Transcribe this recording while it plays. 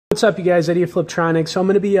What's up, you guys? Eddie of Fliptroniks. So I'm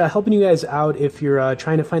going to be helping you guys out if you're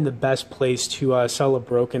trying to find the best place to sell a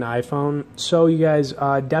broken iPhone. So you guys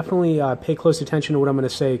definitely pay close attention to what I'm going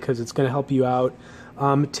to say because it's going to help you out.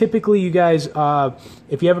 Typically, you guys,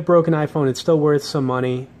 if you have a broken iPhone, it's still worth some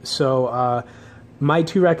money. So my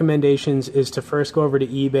two recommendations is to first go over to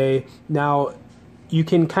eBay. Now, you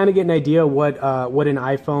can kind of get an idea what an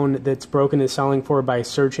iPhone that's broken is selling for by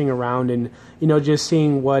searching around and just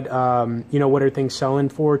seeing what what are things selling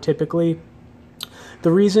for typically.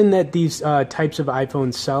 The reason that these types of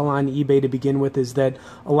iPhones sell on eBay to begin with is that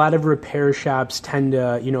a lot of repair shops tend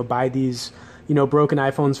to buy these broken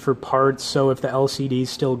iPhones for parts. So if the LCD is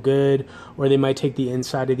still good, or they might take the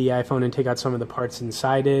inside of the iPhone and take out some of the parts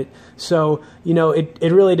inside it. So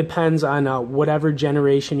it really depends on whatever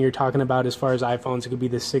generation you're talking about as far as iPhones. It could be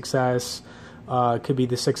the 6S, it could be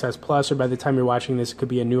the 6S Plus, or by the time you're watching this, it could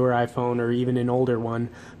be a newer iPhone or even an older one.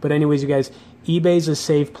 But anyways, you guys, eBay's a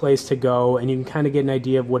safe place to go, and you can kind of get an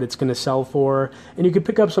idea of what it's going to sell for, and you can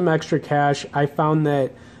pick up some extra cash. I found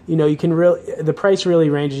that you can the price really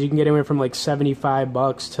ranges. You can get anywhere from like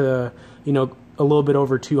 $75 to a little bit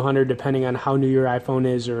over $200, depending on how new your iPhone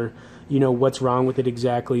is or what's wrong with it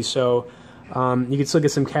exactly. So you can still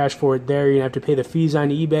get some cash for it there. You have to pay the fees on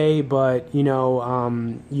eBay, but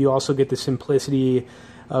you also get the simplicity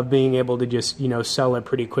of being able to just sell it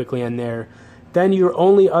pretty quickly on there. Then your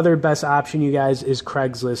only other best option, you guys, is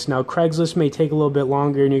Craigslist. Now Craigslist may take a little bit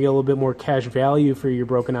longer and you get a little bit more cash value for your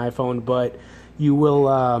broken iPhone, but you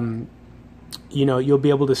will you'll be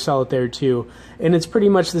able to sell it there too. And it's pretty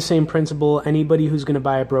much the same principle. Anybody who's going to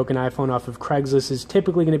buy a broken iPhone off of Craigslist is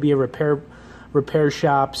typically going to be a repair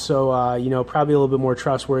shop, so probably a little bit more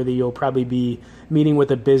trustworthy. You'll probably be meeting with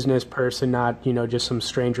a business person, not just some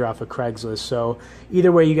stranger off of Craigslist. So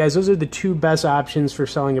either way, you guys, those are the two best options for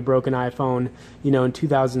selling a broken iPhone in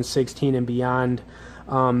 2016 and beyond.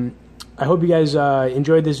 I hope you guys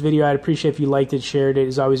enjoyed this video. I'd appreciate if you liked it, shared it.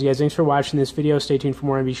 As always, you guys, thanks for watching this video. Stay tuned for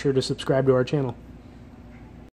more, and be sure to subscribe to our channel.